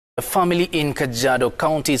A family in Kajiado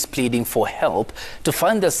County is pleading for help to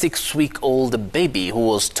find their 6-week-old baby who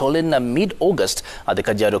was stolen mid-August at the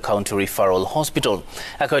Kajiado County Referral Hospital.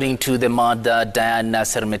 According to the mother, Diana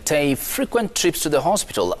Sermetei, frequent trips to the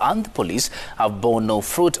hospital and the police have borne no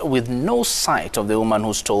fruit, with no sight of the woman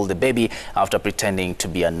who stole the baby after pretending to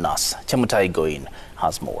be a nurse. Chemutai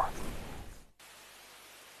has more.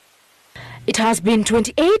 It has been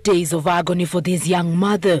 28 days of agony for this young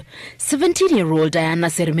mother, 17-year-old Diana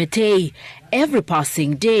Sermetei, every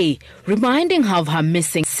passing day reminding her of her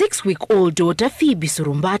missing 6-week-old daughter Phoebe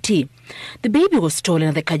Surumbati. The baby was stolen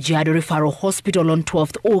at the Kajiado Referral Hospital on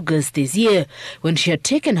 12th August this year, when she had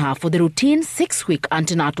taken her for the routine 6-week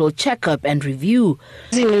antenatal checkup and review.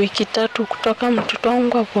 Hizi ni wiki tatu kutoka mtoto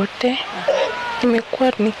wangu apote.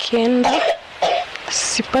 Nimekuwa nikienda,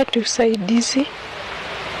 sipati usaidizi.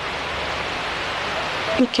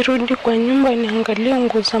 Nikirudi kwa nyumba niangalia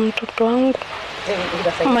nguo za mtoto wangu,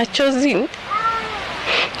 machozi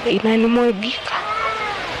inanimwagika.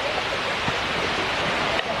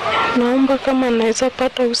 Naomba kama naweza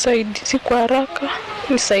pata usaidizi kwa haraka,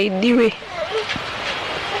 nisaidiwe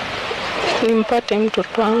nimpate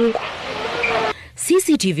mtoto wangu.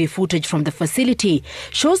 CCTV footage from the facility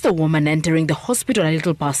shows the woman entering the hospital a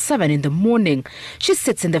little past 7 in the morning. She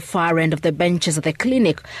sits in the far end of the benches at the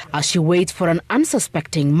clinic as she waits for an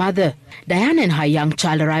unsuspecting mother. Diana and her young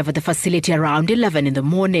child arrive at the facility around 11 in the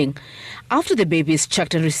morning. After the baby is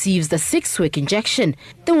checked and receives the 6-week injection,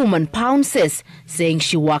 the woman pounces, saying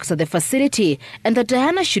she works at the facility and that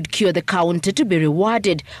Diana should cure the counter to be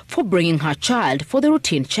rewarded for bringing her child for the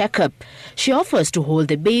routine checkup. She offers to hold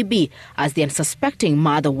the baby as the unsuspecting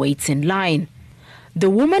mother waits in line. The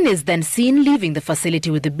woman is then seen leaving the facility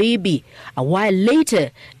with the baby. A while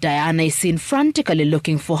later, Diana is seen frantically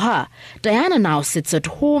looking for her. Diana now sits at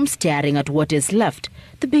home staring at what is left,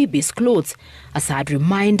 the baby's clothes, a sad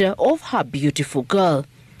reminder of her beautiful girl.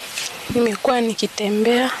 Nimekuwa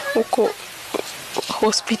nikitembea huko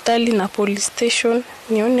hospitali na police station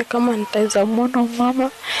nione kama nitaweza muona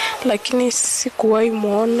mama, lakini sikuwahi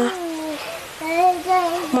muona.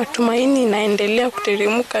 Matumaini inaendelea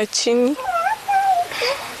kuteremka chini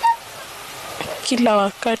kila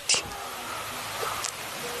wakati.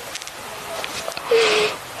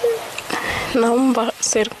 Naomba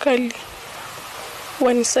serikali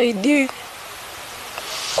wanisaidie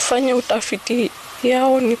kufanya utafiti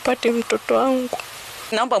yao nipate mtoto wangu.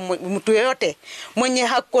 Naomba mtu yoyote mwenye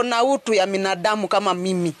hako na utu ya binadamu kama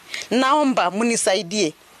mimi, naomba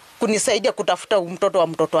mnisaidie kunisaidia kutafuta mtoto wa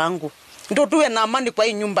mtoto wangu. Ndio tuwe na amani kwa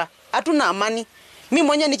hii nyumba. Hatuna amani. Mimi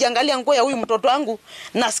mwenyewe nikiangalia nguo ya huyu mtoto wangu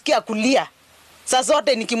nasikia kulia. Saa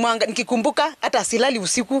zote nikikumbuka hata silali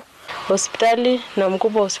usiku. Hospitali na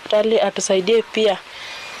mkubwa hospitali atusaidie pia.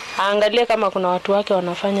 Aangalie kama kuna watu wake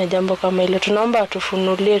wanafanya jambo kama ile. Tunaomba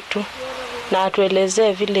atufunulie tu na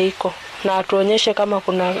atuelezee vile iko na atuonyeshe kama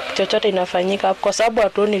kuna chochote inafanyika kwa sababu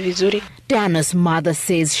hatuoni vizuri. Diana's mother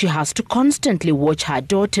says she has to constantly watch her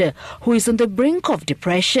daughter, who is on the brink of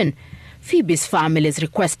depression. Phoebe's family is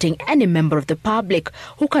requesting any member of the public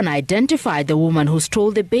who can identify the woman who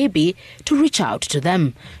stole the baby to reach out to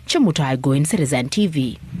them. Chemutai, Citizen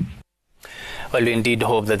TV. Well, we indeed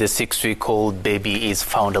hope that the 6-week-old baby is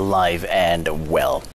found alive and well.